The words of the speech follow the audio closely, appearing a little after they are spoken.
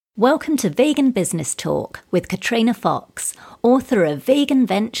Welcome to Vegan Business Talk with Katrina Fox, author of Vegan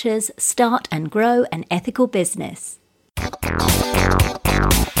Ventures, Start and Grow an Ethical Business.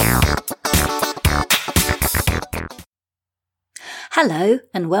 Hello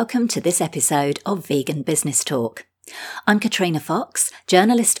and welcome to this episode of Vegan Business Talk. I'm Katrina Fox,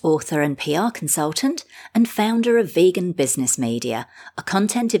 journalist, author and PR consultant and founder of Vegan Business Media, a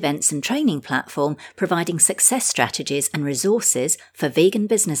content, events and training platform providing success strategies and resources for vegan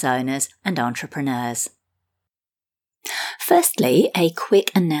business owners and entrepreneurs. Firstly, a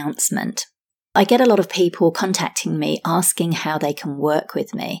quick announcement. I get a lot of people contacting me asking how they can work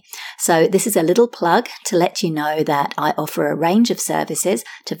with me. So this is a little plug to let you know that I offer a range of services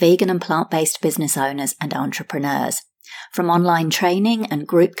to vegan and plant-based business owners and entrepreneurs. From online training and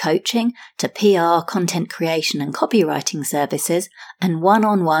group coaching to PR, content creation and copywriting services and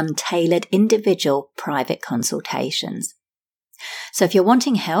one-on-one tailored individual private consultations. So if you're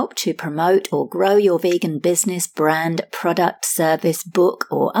wanting help to promote or grow your vegan business, brand, product, service, book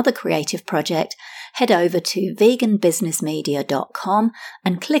or other creative project, head over to veganbusinessmedia.com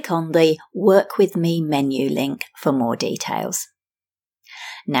and click on the Work With Me menu link for more details.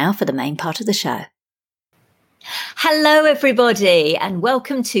 Now for the main part of the show. Hello everybody and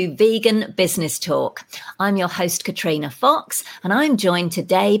welcome to Vegan Business Talk. I'm your host Katrina Fox and I'm joined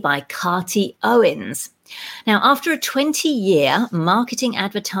today by Kati Owens. Now, after a 20-year marketing,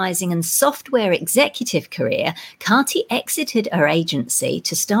 advertising and software executive career, Kati exited her agency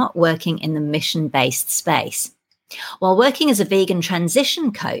to start working in the mission-based space. While working as a vegan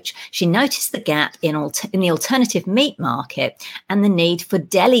transition coach, she noticed the gap in the alternative meat market and the need for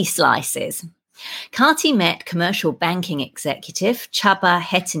deli slices. Kati met commercial banking executive Csaba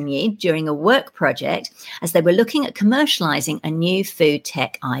Hetenyi during a work project as they were looking at commercializing a new food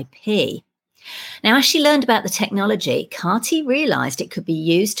tech IP. Now, as she learned about the technology, Kati realized it could be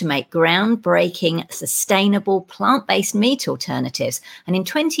used to make groundbreaking, sustainable, plant-based meat alternatives. And in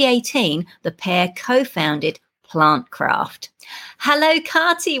 2018, the pair co-founded Plantcraft. Hello,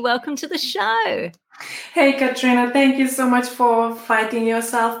 Kati. Welcome to the show. Hey, Katrina. Thank you so much for fighting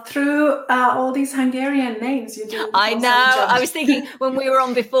yourself through all these Hungarian names. You do. I know. I was thinking when we were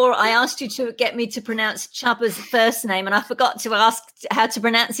on before, I asked you to get me to pronounce Csaba's first name, and I forgot to ask how to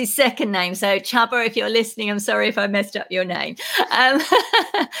pronounce his second name. So, Csaba, if you're listening, I'm sorry if I messed up your name.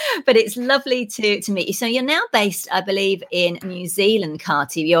 But it's lovely to meet you. So, you're now based, I believe, in New Zealand,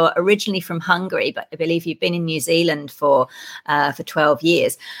 Kati. You're originally from Hungary, but I believe you've been in New Zealand for 12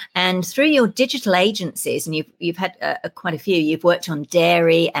 years. And through your digital agencies, and you've had quite a few. You've worked on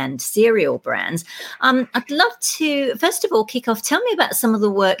dairy and cereal brands. I'd love to, first of all, kick off. Tell me about some of the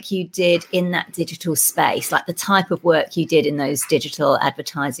work you did in that digital space, like the type of work you did in those digital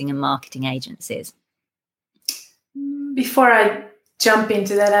advertising and marketing agencies. Before I jump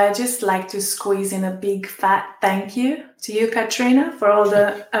into that, I just like to squeeze in a big fat thank you to you, Katrina, for all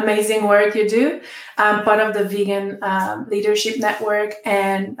the amazing work you do. I'm part of the Vegan Leadership Network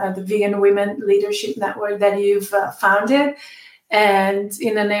and the Vegan Women Leadership Network that you've founded. And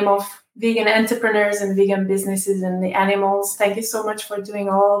in the name of vegan entrepreneurs and vegan businesses and the animals, thank you so much for doing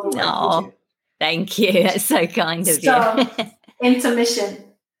all the work you do. Thank you. That's so kind of you. Intermission.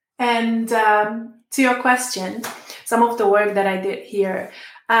 And to your question, some of the work that I did here.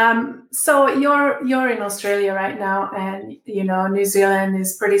 So you're in Australia right now, and you know New Zealand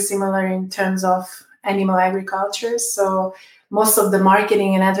is pretty similar in terms of animal agriculture. So most of the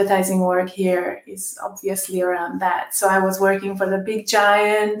marketing and advertising work here is obviously around that. So I was working for the big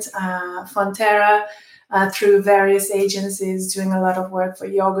giant Fonterra through various agencies, doing a lot of work for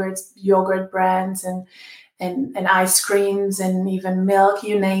yogurt brands and ice creams and even milk,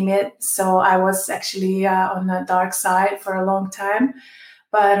 you name it. So I was actually on the dark side for a long time.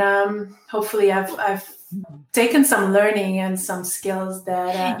 But hopefully I've taken some learning and some skills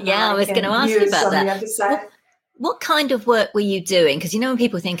that I was going to ask you about that. What kind of work were you doing? Because, you know, when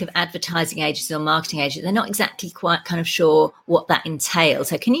people think of advertising agencies or marketing agencies, they're not exactly quite kind of sure what that entails.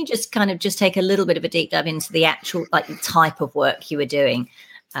 So can you just take a little bit of a deep dive into the actual type of work you were doing?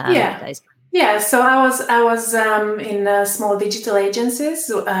 Yeah, so I was in small digital agencies.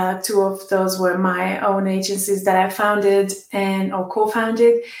 Two of those were my own agencies that I founded or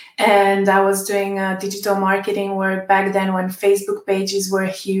co-founded, and I was doing digital marketing work back then when Facebook pages were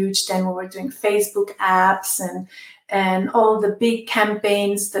huge. Then we were doing Facebook apps and all the big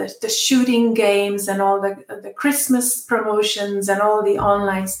campaigns, the shooting games, and all the Christmas promotions, and all the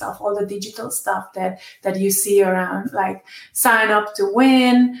online stuff, all the digital stuff that you see around, like sign up to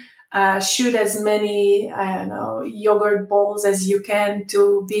win. shoot as many, I don't know, yogurt bowls as you can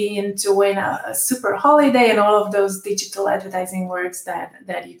to win a super holiday, and all of those digital advertising works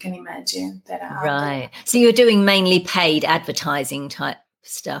that you can imagine that are out there. So you're doing mainly paid advertising type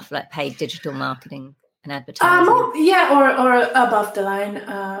stuff, like paid digital marketing and advertising? Or above the line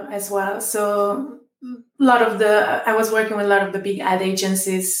as well. So I was working with a lot of the big ad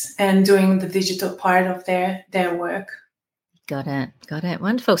agencies and doing the digital part of their work. Got it.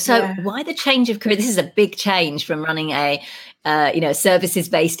 Wonderful. So why the change of career? This is a big change from running a,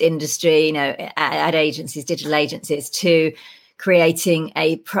 services-based industry, ad agencies, digital agencies, to creating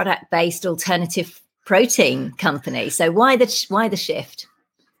a product-based alternative protein company. So why the shift?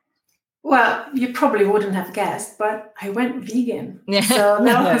 Well, you probably wouldn't have guessed, but I went vegan. So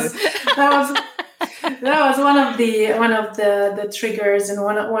that was one of the triggers and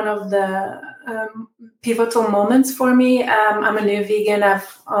one of the pivotal moments for me. I'm a new vegan.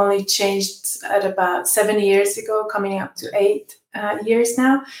 I've only changed at about 7 years ago, coming up to 8 years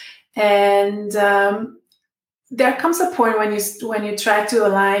now. And there comes a point when you try to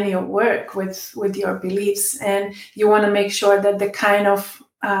align your work with your beliefs, and you want to make sure that the kind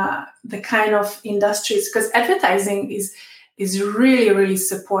of industries, because advertising is really, really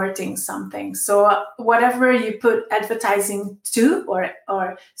supporting something. So whatever you put advertising to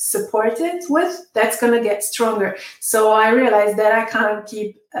or support it with, that's going to get stronger. So I realized that I can't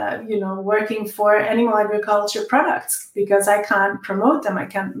keep, working for animal agriculture products, because I can't promote them. I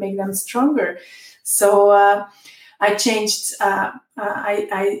can't make them stronger. So I changed. I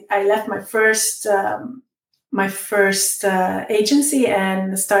left my first agency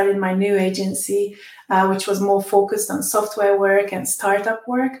and started my new agency, which was more focused on software work and startup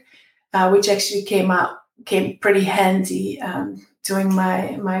work, which actually came pretty handy doing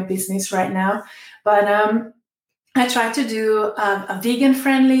my business right now. But I tried to do a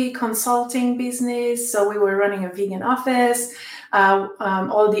vegan-friendly consulting business. So we were running a vegan office.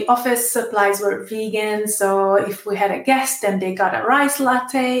 All the office supplies were vegan. So if we had a guest, then they got a rice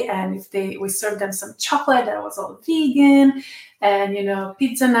latte. And if we served them some chocolate, that was all vegan. And,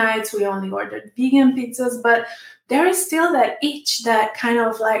 pizza nights, we only ordered vegan pizzas. But there is still that itch that kind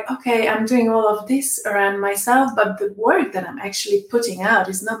of like, okay, I'm doing all of this around myself, but the work that I'm actually putting out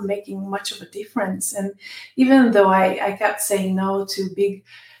is not making much of a difference. And even though I kept saying no to big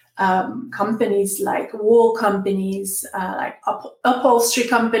companies like wool companies, like upholstery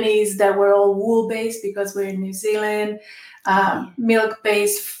companies that were all wool-based because we're in New Zealand,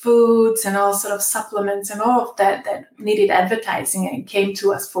 milk-based foods and all sort of supplements and all of that needed advertising and came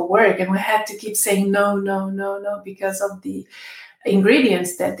to us for work. And we had to keep saying no, because of the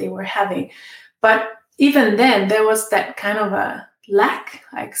ingredients that they were having. But even then, there was that kind of a lack,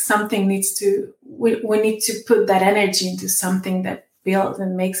 like something we need to put that energy into something that builds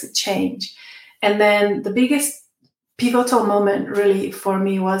and makes a change. And then the biggest pivotal moment really for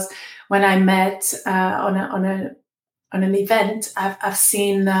me was when I met on an event. I've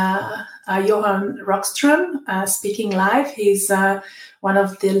seen Johan Rockström speaking live. He's one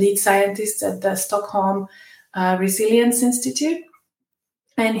of the lead scientists at the Stockholm Resilience Institute.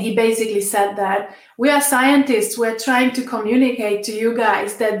 And he basically said that we are scientists. We're trying to communicate to you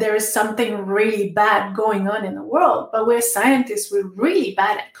guys that there is something really bad going on in the world, but we're scientists. We're really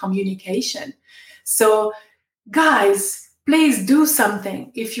bad at communication. So guys, please do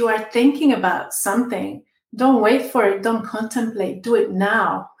something. If you are thinking about something, don't wait for it. Don't contemplate. Do it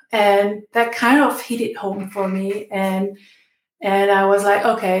now. And that kind of hit it home for me. And I was like,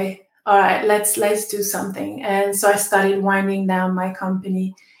 okay, all right, let's do something. And so I started winding down my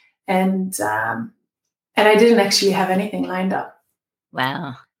company, and I didn't actually have anything lined up.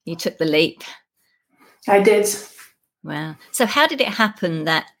 Wow, you took the leap. I did. Wow. So how did it happen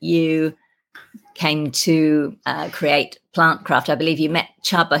that you came to create Plantcraft? I believe you met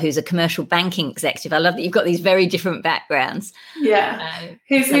Csaba, who's a commercial banking executive. I love that you've got these very different backgrounds. Yeah,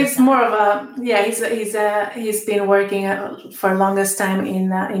 he's more of a he's been working for longest time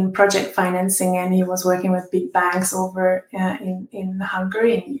in project financing, and he was working with big banks over in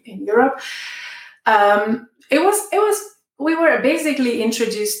Hungary in Europe. We were basically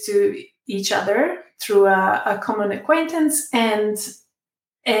introduced to each other through a common acquaintance, and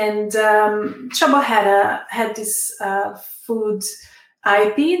Csaba had this food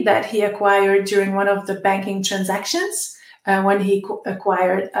IP that he acquired during one of the banking transactions when he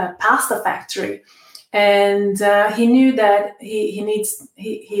acquired a pasta factory. And he knew that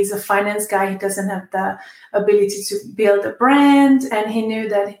he's a finance guy. He doesn't have the ability to build a brand, and he knew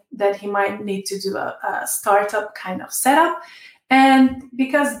that he might need to do a startup kind of setup. And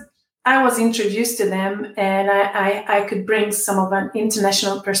because I was introduced to them, and I could bring some of an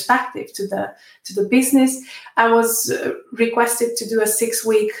international perspective to the business. I was requested to do a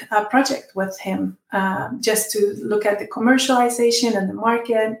 6-week project with him, just to look at the commercialization and the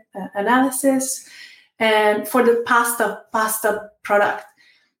market analysis, and for the pasta product.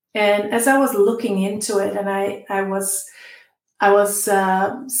 And as I was looking into it, and I was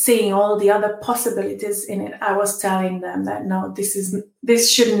seeing all the other possibilities in it, I was telling them that no,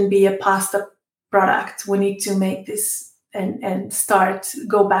 this shouldn't be a pasta product. We need to make this and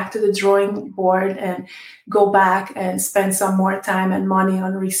go back to the drawing board and go back and spend some more time and money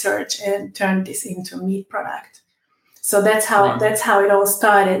on research and turn this into a meat product. So that's how it all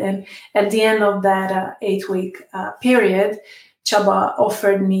started. And at the end of that 8-week period, Csaba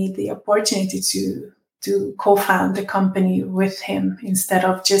offered me the opportunity to co-found the company with him instead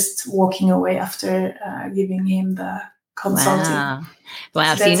of just walking away after giving him the consulting.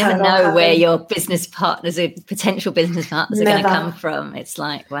 Wow. So you never know where your business partners or potential business partners are going to come from. It's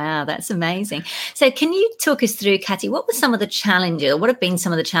like, wow, that's amazing. So can you talk us through, Kati, what were some of the challenges, or what have been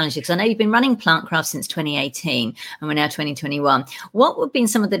some of the challenges? Because I know you've been running Plantcraft since 2018 and we're now 2021. What have been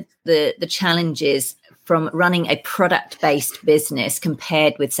some of the challenges from running a product-based business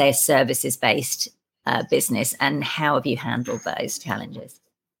compared with, say, a services-based business, and how have you handled those challenges?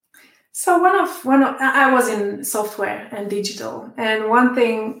 So I was in software and digital, and one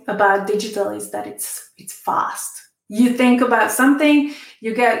thing about digital is that it's fast. You think about something,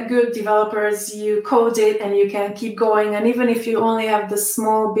 you get good developers, you code it, and you can keep going. And even if you only have the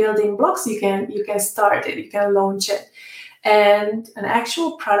small building blocks, you can start it, you can launch it. And an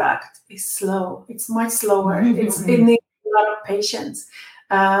actual product is slow. It's much slower. Mm-hmm. It needs a lot of patience.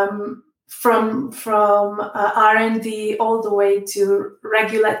 From R&D all the way to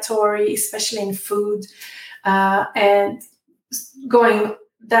regulatory, especially in food, and going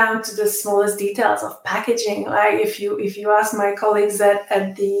down to the smallest details of packaging. Like if you ask my colleagues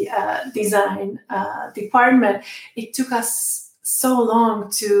at the design department, it took us so long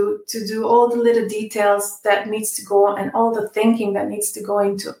to do all the little details that needs to go and all the thinking that needs to go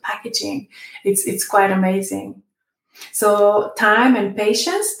into packaging. It's quite amazing. So time and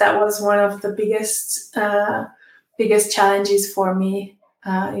patience, that was one of the biggest challenges for me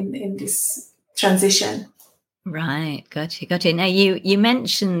in this transition. Right. Gotcha. Now you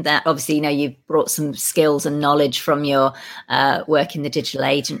mentioned that obviously, you've brought some skills and knowledge from your work in the digital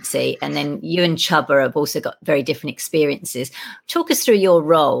agency, and then you and Csaba have also got very different experiences. Talk us through your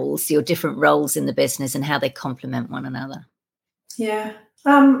different roles in the business and how they complement one another. Yeah.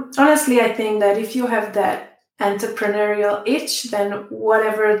 Honestly, I think that if you have that entrepreneurial itch, then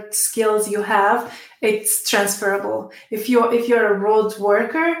whatever skills you have, it's transferable. If you're a road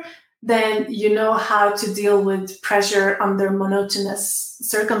worker, then you know how to deal with pressure under monotonous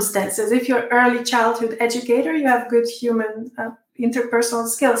circumstances. If you're early childhood educator, you have good human interpersonal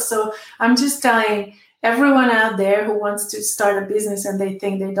skills. So I'm just telling everyone out there who wants to start a business and they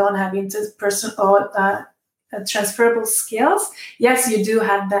think they don't have interpersonal transferable skills, yes, you do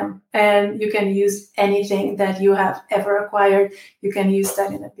have them, and you can use anything that you have ever acquired. You can use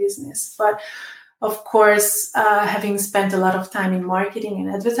that in a business. But of course, having spent a lot of time in marketing and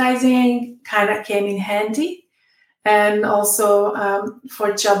advertising kind of came in handy. And also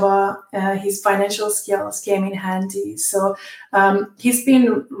for Csaba, his financial skills came in handy. So he's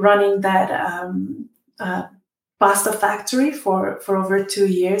been running that pasta factory for over 2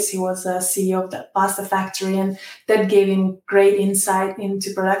 years. He was a CEO of that pasta factory, and that gave him great insight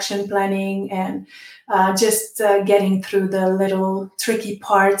into production planning and just getting through the little tricky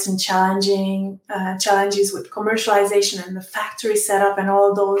parts and challenges with commercialization and the factory setup and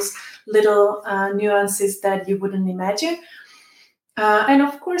all those little nuances that you wouldn't imagine. And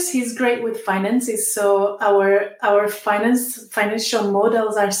of course, he's great with finances. So our financial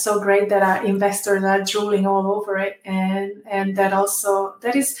models are so great that our investors are drooling all over it. And that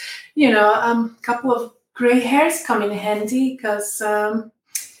is, a couple of gray hairs come in handy because,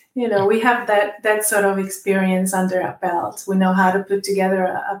 we have that sort of experience under our belt. We know how to put together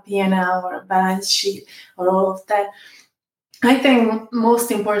a P&L or a balance sheet or all of that. I think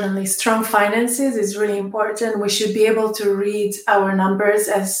most importantly, strong finances is really important. We should be able to read our numbers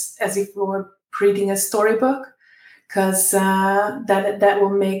as if we were reading a storybook, because that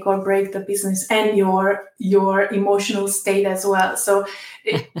will make or break the business and your emotional state as well. So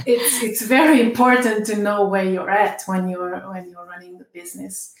it's very important to know where you're at when you're running the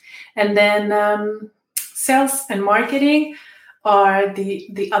business. And then sales and marketing are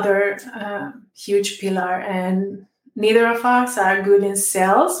the other huge pillar, and neither of us are good in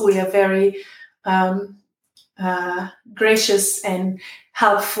sales. We are very gracious and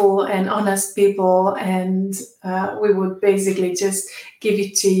helpful and honest people, and we would basically just give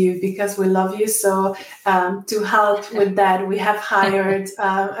it to you because we love you. So to help with that, we have hired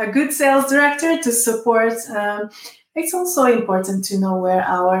a good sales director to support. It's also important to know where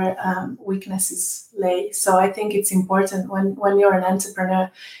our weaknesses lay. So I think it's important when you're an entrepreneur,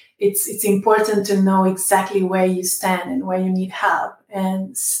 it's important to know exactly where you stand and where you need help,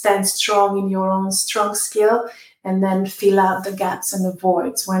 and stand strong in your own strong skill, and then fill out the gaps and the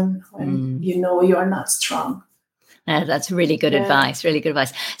voids when you know you're not strong. That's really good advice, really good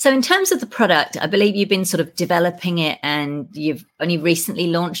advice. So in terms of the product, I believe you've been sort of developing it and you've only recently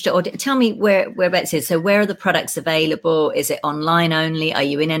launched it. Or tell me whereabouts it is. So where are the products available? Is it online only? Are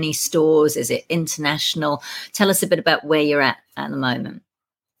you in any stores? Is it international? Tell us a bit about where you're at the moment.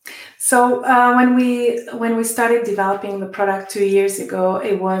 So when we started developing the product 2 years ago,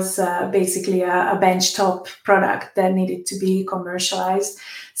 it was basically a benchtop product that needed to be commercialized.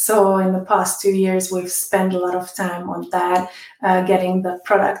 So in the past 2 years, we've spent a lot of time on that, getting the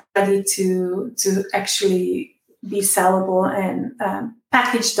product ready to actually be sellable and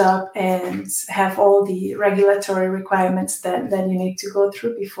packaged up and have all the regulatory requirements that you need to go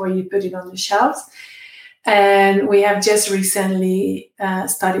through before you put it on the shelves. And we have just recently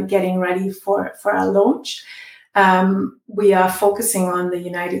started getting ready for our launch. We are focusing on the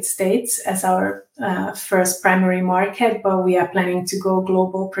United States as our first primary market, but we are planning to go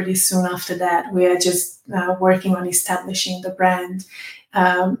global pretty soon after that. We are just working on establishing the brand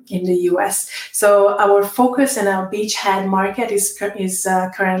in the US. So our focus in our beachhead market is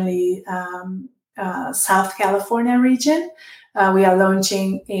currently South California region. We are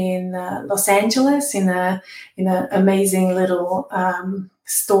launching in Los Angeles in an amazing little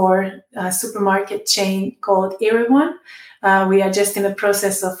supermarket chain called Erewhon. We are just in the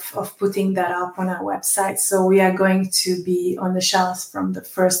process of putting that up on our website. So we are going to be on the shelves from the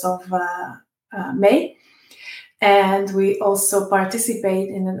 1st of May. And we also participate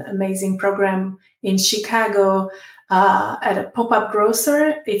in an amazing program in Chicago at a pop-up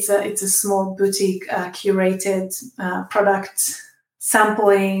grocer. It's a small boutique curated product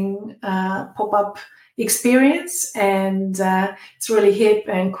sampling pop-up experience, and it's really hip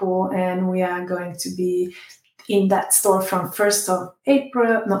and cool. And we are going to be in that store from 1st of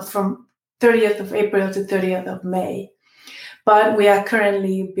April, not from 30th of April to 30th of May. But we are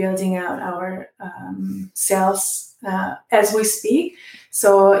currently building out our sales as we speak.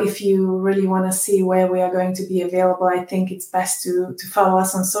 So if you really want to see where we are going to be available, I think it's best to follow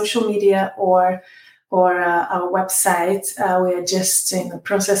us on social media or our website. We are just in the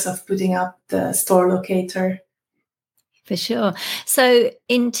process of putting up the store locator. For sure. So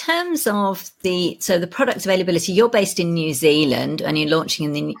in terms of the product availability, you're based in New Zealand and you're launching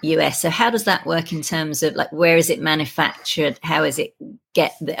in the US. So how does that work in terms of like, where is it manufactured? How is it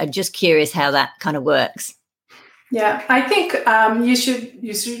I'm just curious how that kind of works. Yeah, I think you should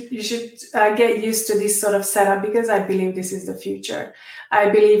get used to this sort of setup, because I believe this is the future. I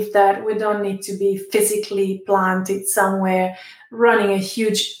believe that we don't need to be physically planted somewhere, running a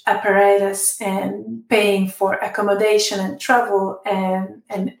huge apparatus and paying for accommodation and travel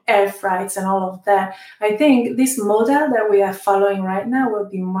and air freights and all of that. I think this model that we are following right now will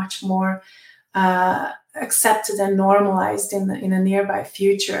be much more accepted and normalized in a nearby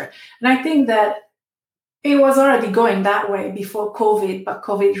future. And I think that it was already going that way before COVID, but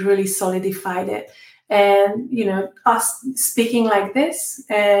COVID really solidified it. And, us speaking like this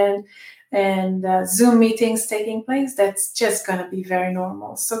and Zoom meetings taking place, that's just going to be very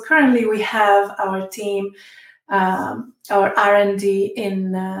normal. So currently we have our team, our R&D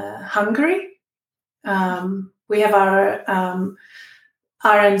in Hungary. We have our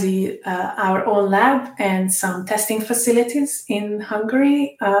R&D, our own lab and some testing facilities in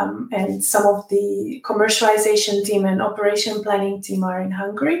Hungary, and some of the commercialization team and operation planning team are in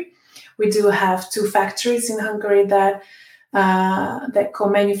Hungary. We do have 2 factories in Hungary that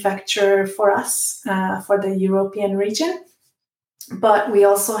co-manufacture for us for the European region. But we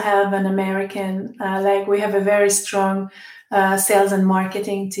also have an American, we have a very strong sales and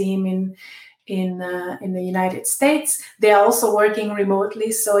marketing team in the United States. They are also working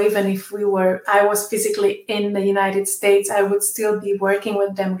remotely. So even if I was physically in the United States, I would still be working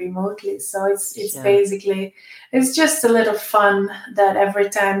with them remotely. So it's basically, it's just a little fun that every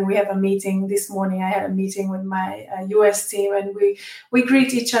time we have a meeting. This morning I had a meeting with my US team, and we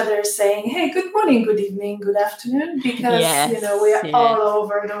greet each other saying, hey, good morning, good evening, good afternoon, because we are all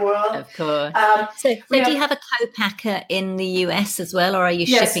over the world. Of course. So do you have a co-packer in the US as well, or are you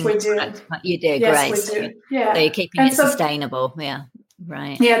shipping? Yes, we do. You do, yes, great. We do. Yeah. So you're keeping it sustainable. Yeah.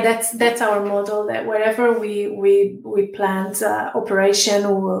 Right. Yeah, that's our model. That wherever we plant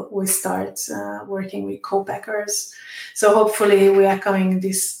operation, we start working with co-packers. So hopefully we are coming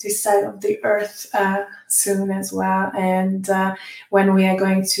this side of the earth soon as well. And when we are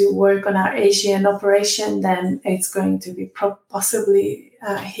going to work on our Asian operation, then it's going to be possibly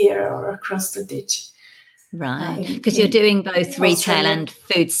here or across the ditch. Right, because you're doing both retail and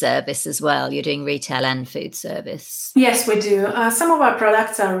food service as well. You're doing retail and food service. Yes, we do. Some of our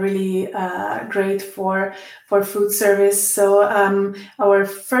products are really great for food service. So our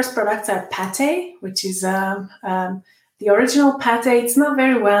first products are pate, which is the original pate. It's not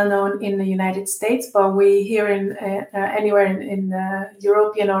very well known in the United States, but we here in anywhere in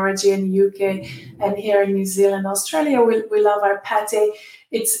European origin, UK, and here in New Zealand, Australia, we love our pate.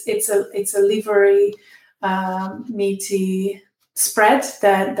 It's a livery. Meaty spread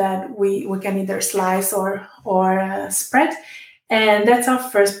that we can either slice or spread, and that's our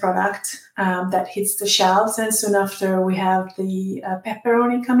first product that hits the shelves. And soon after we have the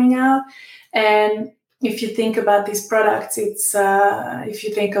pepperoni coming out. And if you think about these products, it's if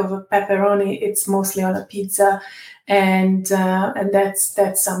you think of a pepperoni, it's mostly on a pizza, and that's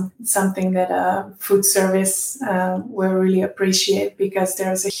something that food service will really appreciate, because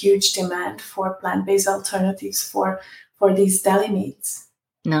there's a huge demand for plant-based alternatives for these deli meats.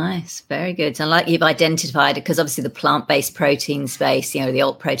 Nice, very good. So like you've identified, because obviously the plant-based protein space, the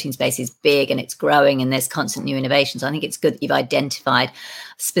alt protein space is big and it's growing and there's constant new innovations. I think it's good that you've identified a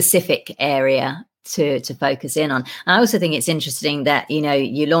specific area to focus in on. I also think it's interesting that,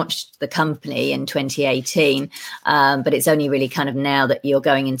 you launched the company in 2018, but it's only really kind of now that you're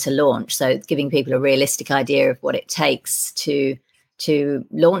going into launch. So it's giving people a realistic idea of what it takes to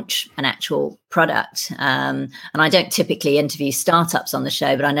launch an actual product. And I don't typically interview startups on the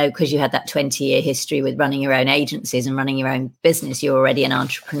show, but I know because you had that 20-year history with running your own agencies and running your own business, you're already an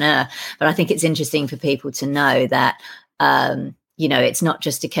entrepreneur. But I think it's interesting for people to know that, it's not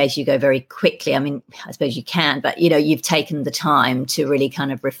just a case you go very quickly. I mean, I suppose you can, but, you've taken the time to really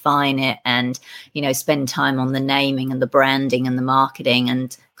kind of refine it and, spend time on the naming and the branding and the marketing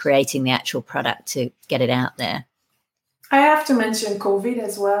and creating the actual product to get it out there. I have to mention COVID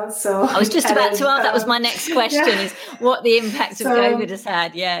as well. So I was just about to ask, that was my next question, is what the impact of COVID has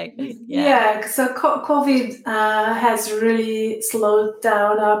had. Yeah. So COVID has really slowed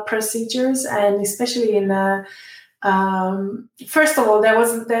down our procedures, and especially in first of all, there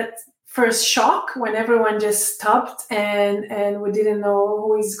was that first shock when everyone just stopped and we didn't know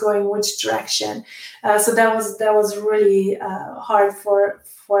who is going which direction. So that was really hard for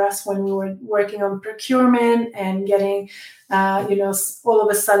us when we were working on procurement and getting, all of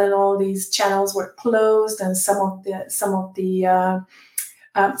a sudden all these channels were closed, and some of the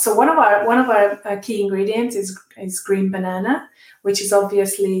so one of our key ingredients is green banana, which is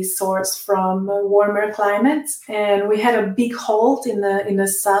obviously sourced from warmer climates. And we had a big halt in the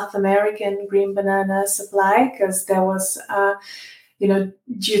South American green banana supply, because there was,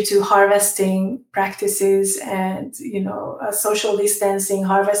 due to harvesting practices and, social distancing,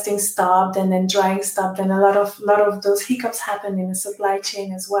 harvesting stopped and then drying stopped. And a lot of those hiccups happened in the supply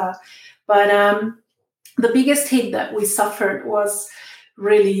chain as well. But the biggest hit that we suffered was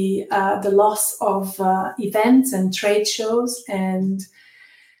really the loss of events and trade shows and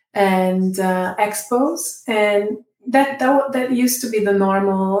expos, and that used to be the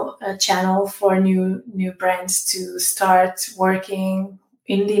normal channel for new brands to start working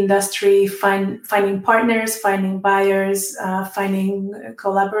in the industry, finding partners, finding buyers, finding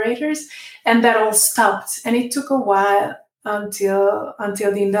collaborators, and that all stopped. And it took a while until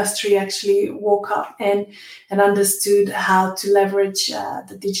the industry actually woke up and understood how to leverage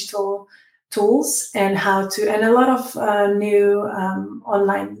the digital tools and a lot of new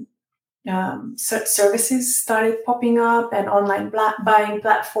online services started popping up, and online buying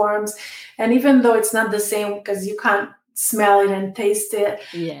platforms. And even though it's not the same because you can't smell it and taste it,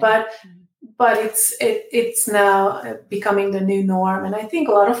 but it's now becoming the new norm. And I think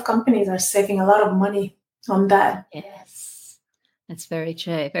a lot of companies are saving a lot of money on that. Yes, that's very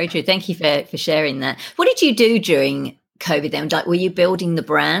true. Very true. Thank you for sharing that. What did you do during COVID then? Like, were you building the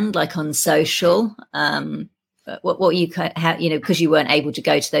brand like on social? What you because you weren't able to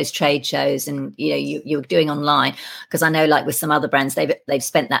go to those trade shows, and you were doing online, because I know like with some other brands they've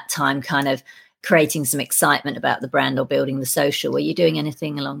spent that time kind of creating some excitement about the brand or building the social. Were you doing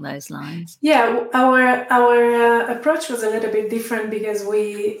anything along those lines? Yeah, our approach was a little bit different, because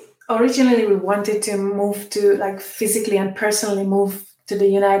we originally wanted to move to, like, physically and personally move to the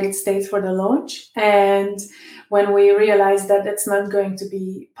United States for the launch. And when we realized that that's not going to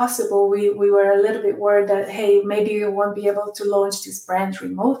be possible, we were a little bit worried that, hey, maybe we won't be able to launch this brand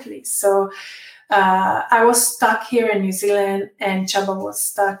remotely. So I was stuck here in New Zealand and Csaba was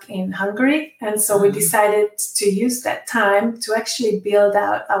stuck in Hungary. And so we decided to use that time to actually build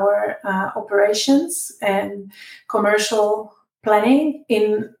out our operations and commercial planning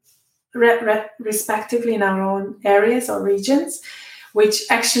in respectively in our own areas or regions, which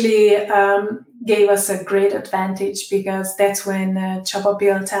actually gave us a great advantage, because that's when Csaba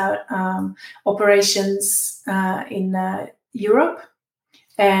built out operations in Europe.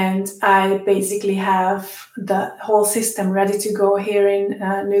 And I basically have the whole system ready to go here in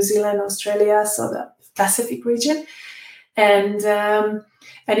New Zealand, Australia, so the Pacific region. And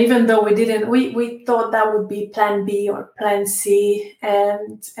even though we thought that would be plan B or plan C,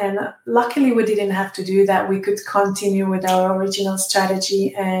 and luckily we didn't have to do that. We could continue with our original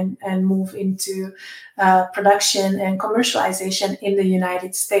strategy and move into production and commercialization in the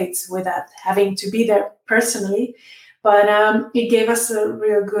United States without having to be there personally. But it gave us a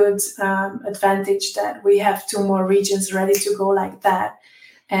real good advantage that we have 2 more regions ready to go like that.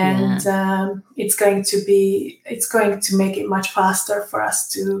 And it's going to make it much faster for us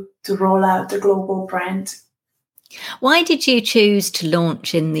to roll out the global brand. Why did you choose to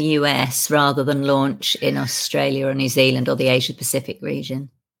launch in the US rather than launch in Australia or New Zealand or the Asia Pacific region?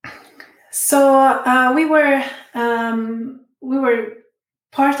 So we were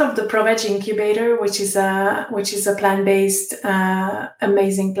part of the ProVeg incubator, which is a plant-based,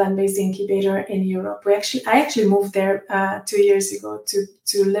 amazing plant-based incubator in Europe. I actually moved there 2 years ago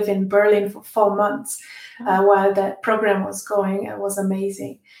to live in Berlin for 4 months while that program was going. It was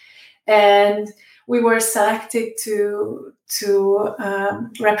amazing, and we were selected to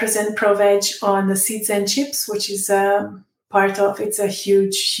represent ProVeg on the Seeds and Chips, which is it's a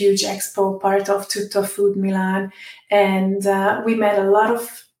huge expo, part of Tutto Food Milan. And we met a lot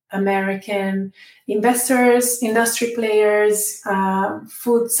of American investors, industry players,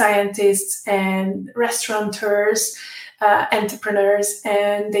 food scientists, and restaurateurs, entrepreneurs.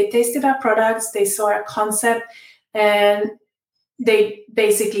 And they tasted our products, they saw our concept, and they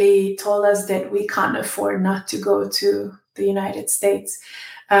basically told us that we can't afford not to go to the United States.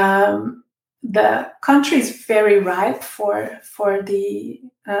 The country is very ripe for the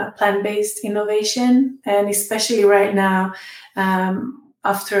plant-based innovation, and especially right now,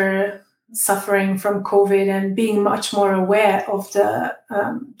 after suffering from COVID and being much more aware of the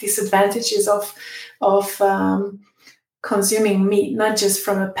disadvantages of consuming meat, not just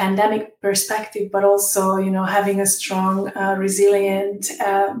from a pandemic perspective, but also, having a strong, resilient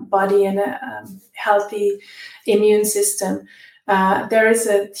body and a healthy immune system. There is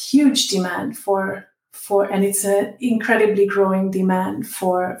a huge demand and it's an incredibly growing demand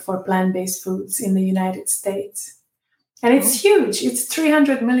for plant-based foods in the United States. And it's huge. It's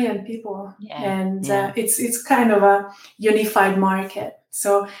 300 million people. It's kind of a unified market.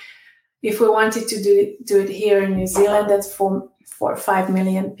 So if we wanted to do it here in New Zealand, that's for 5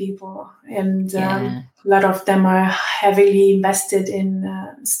 million people. And a lot of them are heavily invested in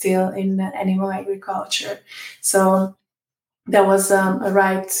still in animal agriculture. So that was a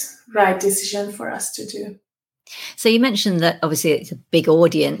right decision for us to do. So you mentioned that obviously it's a big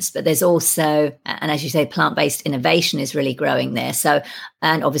audience, but there's also, and as you say, plant-based innovation is really growing there. So,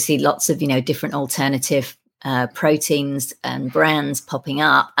 and obviously lots of, different alternative proteins and brands popping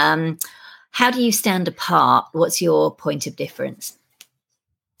up. How do you stand apart? What's your point of difference?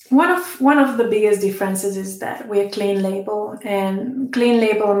 One of the biggest differences is that we're clean label, and clean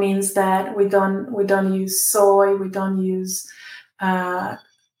label means that we don't use soy, we don't use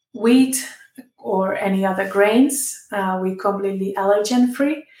wheat or any other grains. We're completely allergen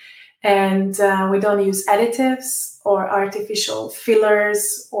free, and we don't use additives or artificial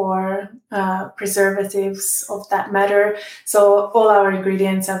fillers or preservatives of that matter. So all our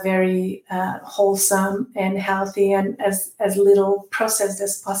ingredients are very wholesome and healthy, and as little processed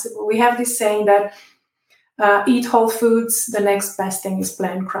as possible. We have this saying that eat whole foods, the next best thing is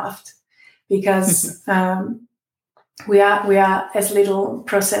plant craft, because we are as little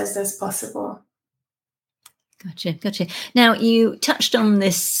processed as possible. Gotcha. Now, you touched on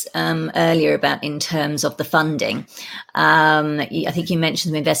this earlier about in terms of the funding. I think you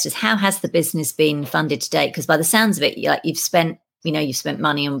mentioned some investors. How has the business been funded to date? Because by the sounds of it, you've spent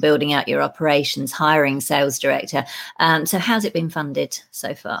money on building out your operations, hiring sales director. So how's it been funded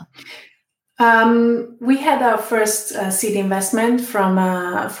so far? We had our first seed investment from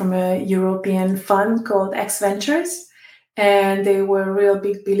a European fund called X Ventures. and they were real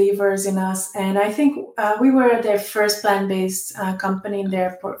big believers in us. And I think we were their first plant-based company in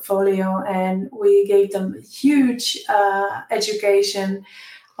their portfolio, and we gave them huge education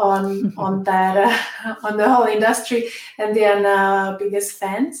on that on the whole industry, and they are now our biggest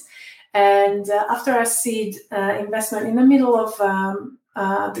fans. And after our seed investment in the middle of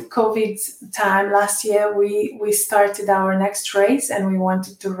the COVID time last year, we started our next raise, and we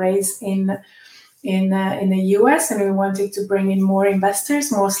wanted to raise in the US, and we wanted to bring in more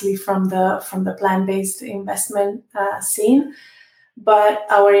investors, mostly from the plant-based investment scene. But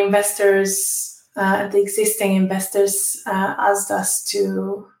our investors, the existing investors, asked us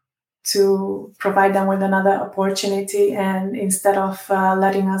to provide them with another opportunity, and instead of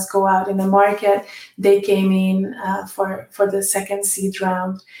letting us go out in the market, they came in for the second seed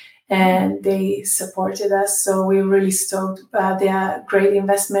round, and they supported us. So we're really stoked. They are a great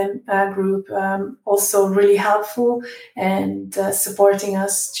investment group, also really helpful and supporting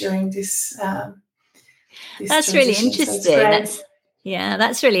us during this. That's really interesting.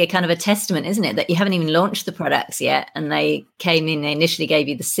 That's really a kind of a testament, isn't it? That you haven't even launched the products yet, and they came in, they initially gave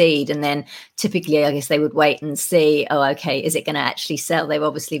you the seed, and then typically, I guess they would wait and see, oh, okay, is it going to actually sell? They were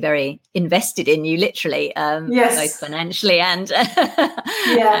obviously very invested in you, literally, both financially and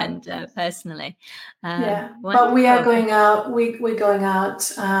and personally. But we are going out. We're going out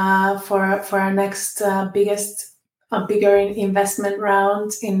for our next bigger investment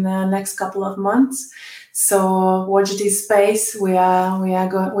round in the next couple of months. So watch this space. We are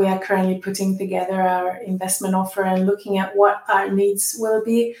currently putting together our investment offer and looking at what our needs will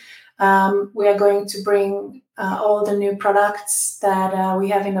be. We are going to bring all the new products that we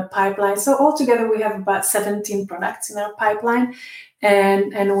have in the pipeline. So altogether, we have about 17 products in our pipeline,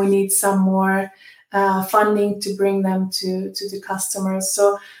 and we need some more funding to bring them to the customers.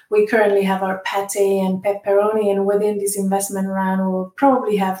 So we currently have our pate and pepperoni, and within this investment round, we'll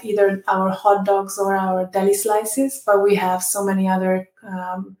probably have either our hot dogs or our deli slices, but we have so many other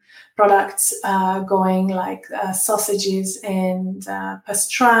products going, like sausages and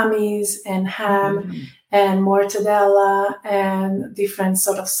pastrami's and ham and mortadella and different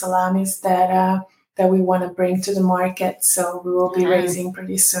sort of salamis that we want to bring to the market. So we will be raising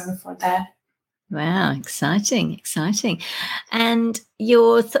pretty soon for that. Wow, exciting. And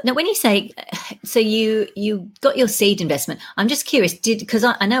now when you say, so you got your seed investment, I'm just curious, because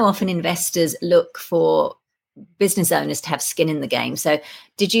I know often investors look for business owners to have skin in the game. So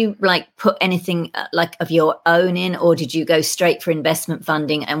did you put anything of your own in, or did you go straight for investment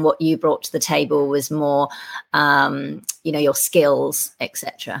funding, and what you brought to the table was more, your skills,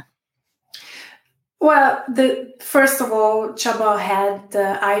 etc.? Well, first of all, Csaba had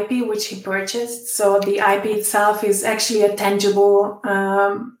the IP, which he purchased. So the IP itself is actually a tangible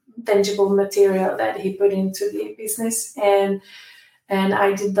material that he put into the business. And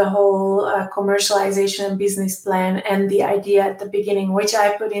I did the whole commercialization and business plan and the idea at the beginning, which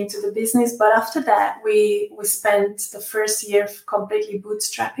I put into the business. But after that, we spent the first year completely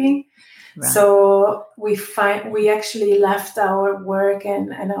bootstrapping. Right. So we actually left our work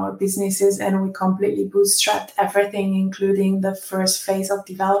and our businesses, and we completely bootstrapped everything, including the first phase of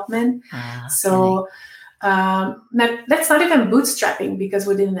development. So that's not even bootstrapping, because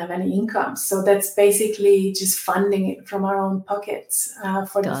we didn't have any income. So that's basically just funding it from our own pockets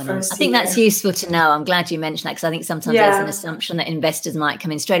for the first year. I think that's useful to know. I'm glad you mentioned that, because I think sometimes there's an assumption that investors might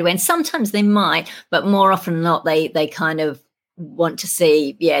come in straight away, and sometimes they might, but more often than not, they kind of want to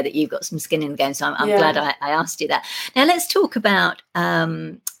see that you've got some skin in the game. So I'm glad I asked you that. Now let's talk about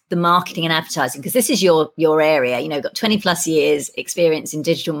the marketing and advertising, because this is your area. You've got 20 plus years experience in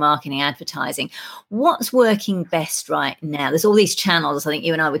digital marketing and advertising. What's working best right now? There's all these channels. I think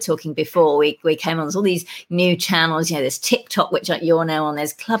you and I were talking before we came on. There's all these new channels. There's TikTok, which you're now on.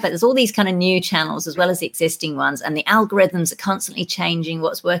 There's Clubhouse. There's all these kind of new channels, as well as the existing ones. And the algorithms are constantly changing.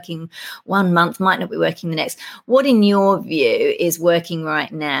 What's working one month might not be working the next. What, in your view, is working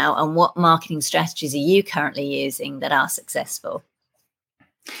right now, and what marketing strategies are you currently using that are successful?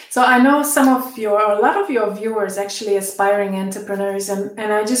 So I know a lot of your viewers actually aspiring entrepreneurs, and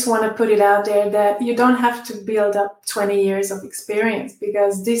I just want to put it out there that you don't have to build up 20 years of experience,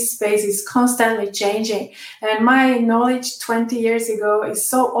 because this space is constantly changing. And my knowledge 20 years ago is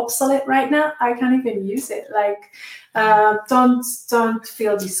so obsolete right now, I can't even use it. Don't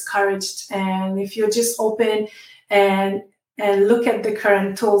feel discouraged. And if you're just open and look at the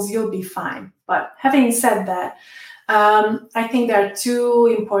current tools, you'll be fine. But having said that, I think there are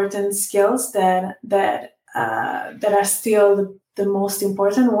two important skills that are still the most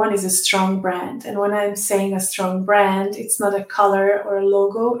important. One is a strong brand, and when I'm saying a strong brand, it's not a color or a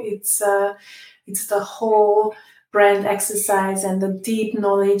logo. It's the whole brand exercise and the deep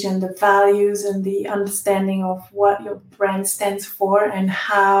knowledge and the values and the understanding of what your brand stands for and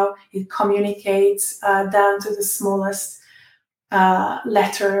how it communicates down to the smallest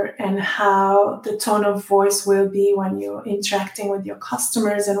letter, and how the tone of voice will be when you're interacting with your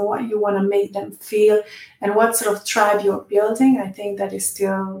customers and what you want to make them feel and what sort of tribe you're building. I think that is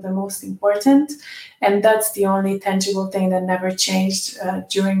still the most important, and that's the only tangible thing that never changed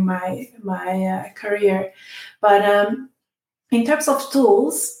during my career. But in terms of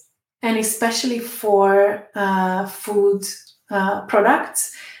tools, and especially for food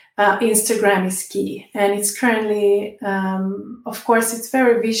products, Instagram is key, and it's currently, of course, it's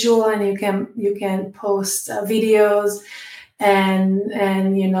very visual, and you can post videos and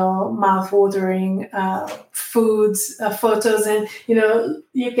mouth-watering foods, photos, and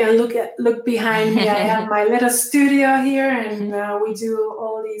you can look behind me. I have my little studio here, and we do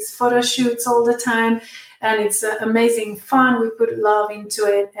all these photo shoots all the time, and it's amazing fun. We put love into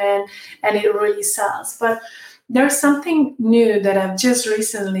it, and it really sells. But there's something new that I've just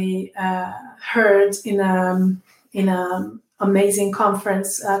recently heard in a amazing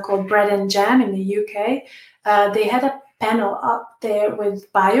conference called Bread and Jam in the UK. They had a panel up there with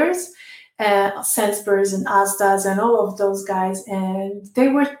buyers, Sainsbury's and Asda's and all of those guys, and they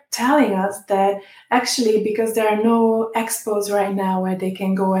were telling us that actually, because there are no expos right now where they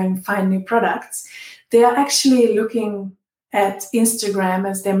can go and find new products, they are actually looking at Instagram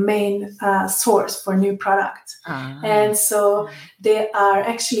as their main source for new products. And so they are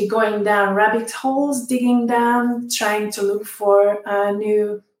actually going down rabbit holes, digging down, trying to look for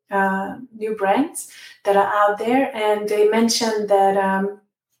new brands that are out there. And they mentioned that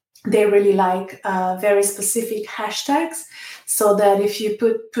they really like very specific hashtags, so that if you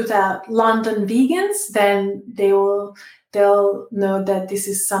put out London vegans, then they'll know that this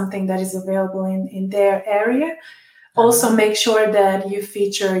is something that is available in their area. Also, make sure that you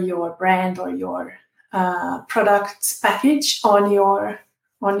feature your brand or your product package on your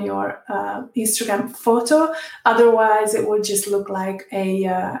Instagram photo. Otherwise, it will just look like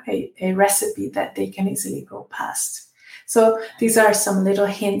a recipe that they can easily go past. So these are some little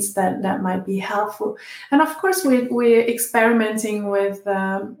hints that might be helpful. And of course, we're experimenting with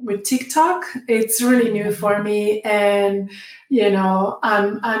TikTok. It's really new for me, and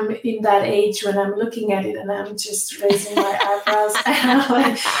I'm in that age when I'm looking at it and I'm just raising my eyebrows.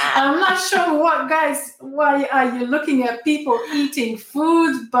 And I'm not sure why are you looking at people eating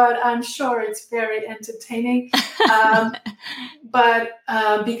food, but I'm sure it's very entertaining. But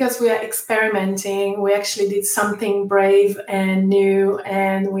because we are experimenting, we actually did something brave and new,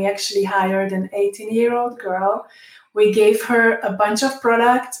 and we actually hired an 18-year-old girl. We gave her a bunch of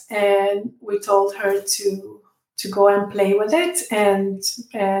product, and we told her to go and play with it, and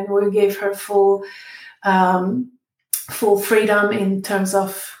we gave her full freedom in terms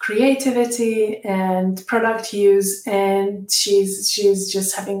of creativity and product use, and she's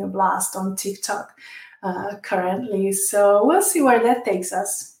just having a blast on TikTok currently. So we'll see where that takes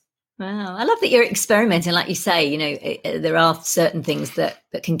us. Wow, I love that you're experimenting. Like you say, there are certain things that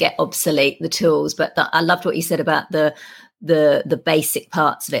can get obsolete, the tools, but I loved what you said about the basic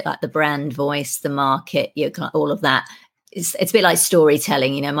parts of it, like the brand voice, the market, all of that. It's a bit like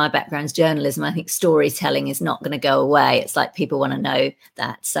storytelling. My background's journalism. I think storytelling is not going to go away. It's like people want to know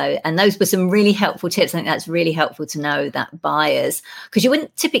that. So, and those were some really helpful tips. I think that's really helpful to know that buyers, because you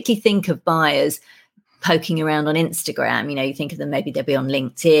wouldn't typically think of buyers poking around on Instagram. You think of them, maybe they'll be on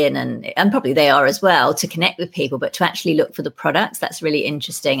LinkedIn, and probably they are as well, to connect with people, but to actually look for the products, that's really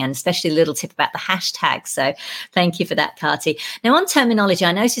interesting. And especially a little tip about the hashtags. So thank you for that, Kati. Now, on terminology,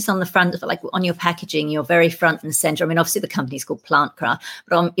 I noticed on the front, like on your packaging, you're very front and center. I mean, obviously the company's called Plantcraft,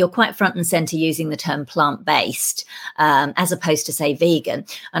 but you're quite front and center using the term plant-based as opposed to, say, vegan.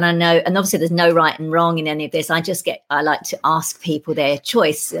 And I know, and obviously there's no right and wrong in any of this. I like to ask people their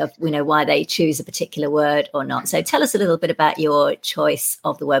choice of, why they choose a particular word or not. So tell us a little bit about your choice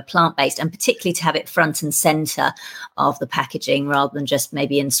of the word plant-based, and particularly to have it front and center of the packaging rather than just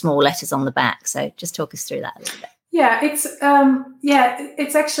maybe in small letters on the back. So just talk us through that a little bit. Yeah,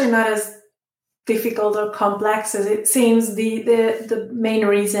 it's actually not as difficult or complex as it seems. The main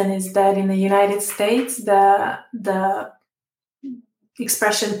reason is that in the United States, the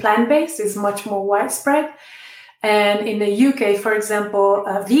expression plant-based is much more widespread. And in the UK, for example,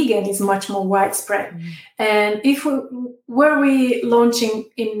 vegan is much more widespread. Mm. And if we launching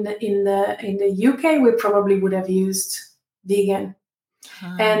in the UK, we probably would have used vegan.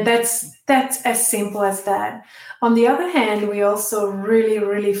 And that's as simple as that. On the other hand, we also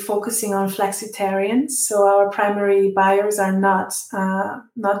really focusing on flexitarians. So our primary buyers are not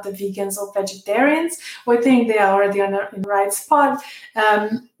the vegans or vegetarians. We think they are already in the right spot.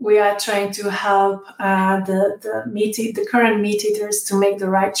 We are trying to help the current meat eaters to make the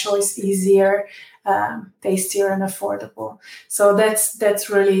right choice easier, tastier, and affordable. So that's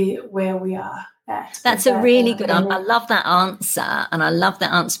really where we are. That's a really good answer. I love that answer. And I love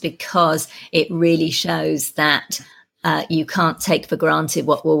that answer because it really shows that you can't take for granted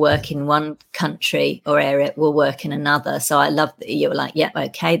what will work in one country or area will work in another. So I love that you were like, yeah,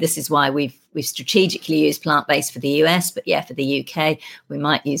 okay, this is why we've strategically used plant-based for the US, but yeah, for the UK, we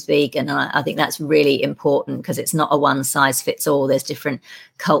might use vegan. And I think that's really important because it's not a one size fits all. There's different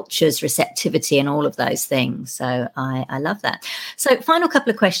cultures, receptivity, and all of those things. So I love that. So final couple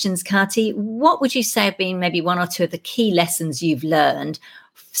of questions, Kati. What would you say have been maybe one or two of the key lessons you've learned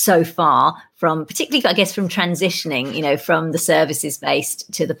so far from, particularly, I guess, from transitioning, from the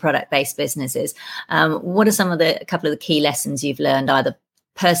services-based to the product-based businesses? What are a couple of the key lessons you've learned, either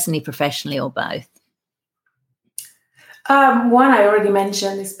personally, professionally, or both? One I already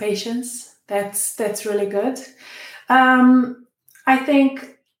mentioned is patience. That's really good. I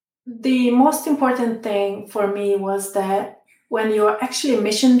think the most important thing for me was that when you're actually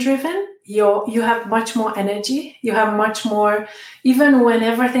mission driven, you have much more energy. You have much more, even when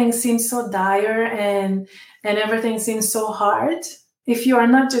everything seems so dire and everything seems so hard. If you are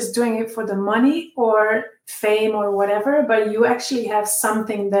not just doing it for the money or fame or whatever, but you actually have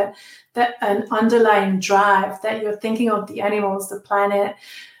something that an underlying drive that you're thinking of the animals, the planet,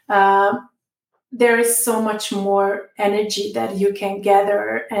 there is so much more energy that you can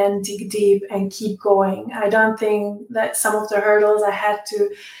gather and dig deep and keep going. I don't think that some of the hurdles I had to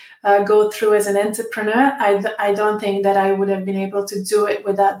go through as an entrepreneur, I don't think that I would have been able to do it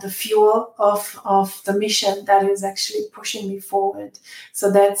without the fuel of the mission that is actually pushing me forward.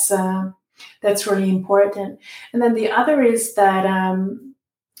 So that's really important. And then the other is that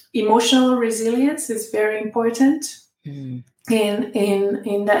emotional resilience is very important in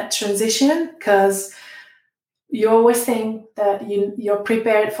that transition, because you always think that you're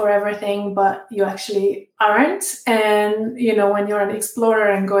prepared for everything, but you actually aren't. And when you're an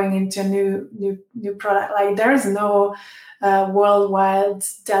explorer and going into a new product, like there is no worldwide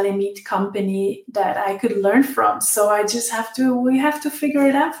deli meat company that I could learn from. So we have to figure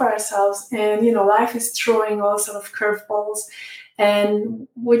it out for ourselves. And life is throwing all sort of curveballs, and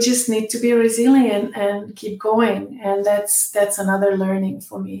we just need to be resilient and keep going. And that's another learning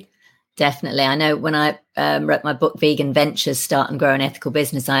for me. Definitely. I know when I wrote my book, Vegan Ventures, Start and Grow an Ethical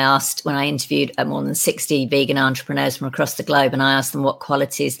Business, I asked, when I interviewed more than 60 vegan entrepreneurs from across the globe, and I asked them what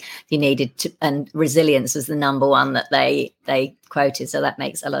qualities you needed to, and resilience was the number one that they quoted. So that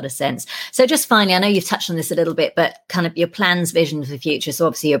makes a lot of sense. So just finally, I know you've touched on this a little bit, but kind of your plans, vision for the future. So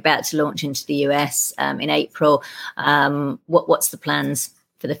obviously you're about to launch into the US in April. What's the plans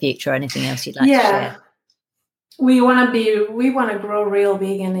for the future? Anything else you'd like to share? We want to grow real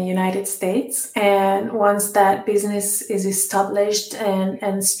big in the United States. And once that business is established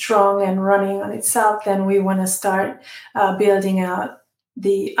and strong and running on itself, then we want to start building out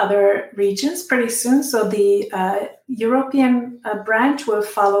the other regions pretty soon. So the European branch will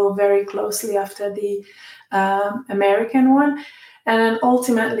follow very closely after the American one. And then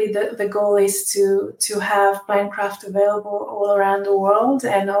ultimately, the goal is to have Planecraft available all around the world.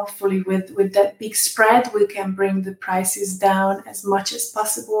 And hopefully with that big spread, we can bring the prices down as much as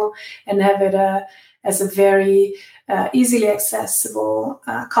possible and have it as a very easily accessible,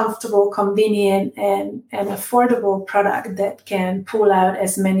 comfortable, convenient, and affordable product that can pull out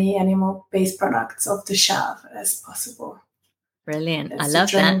as many animal-based products off the shelf as possible. Brilliant. That's I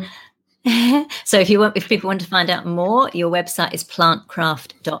love that. So if people want to find out more, your website is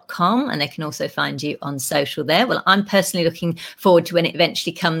plantcraft.com, and they can also find you on social there. Well, I'm personally looking forward to when it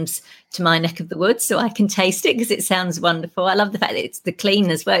eventually comes to my neck of the woods so I can taste it, because it sounds wonderful. I love the fact that it's the clean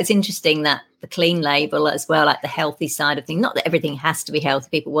as well. It's interesting that the clean label as well, like the healthy side of things. Not that everything has to be healthy.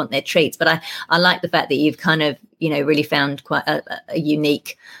 People want their treats, but I like the fact that you've kind of, really found quite a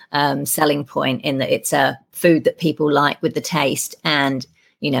unique selling point in that it's a food that people like with the taste, and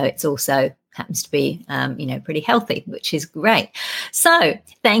it's also happens to be, pretty healthy, which is great. So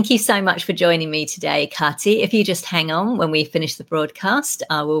thank you so much for joining me today, Kati. If you just hang on when we finish the broadcast,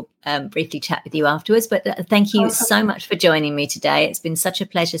 I will briefly chat with you afterwards. But thank you so much for joining me today. It's been such a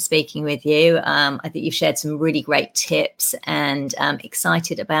pleasure speaking with you. I think you've shared some really great tips, and I'm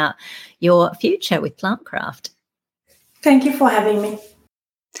excited about your future with Plantcraft. Thank you for having me.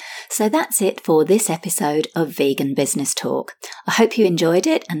 So that's it for this episode of Vegan Business Talk. I hope you enjoyed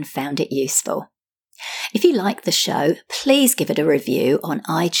it and found it useful. If you like the show, please give it a review on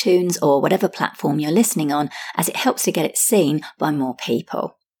iTunes or whatever platform you're listening on, as it helps to get it seen by more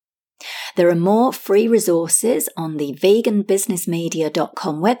people. There are more free resources on the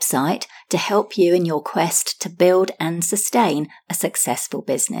veganbusinessmedia.com website to help you in your quest to build and sustain a successful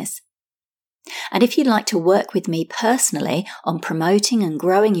business. And if you'd like to work with me personally on promoting and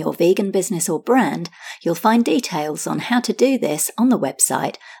growing your vegan business or brand, you'll find details on how to do this on the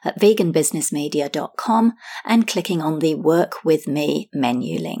website at veganbusinessmedia.com and clicking on the Work With Me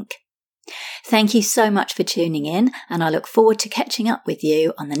menu link. Thank you so much for tuning in, and I look forward to catching up with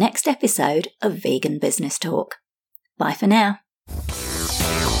you on the next episode of Vegan Business Talk. Bye for now.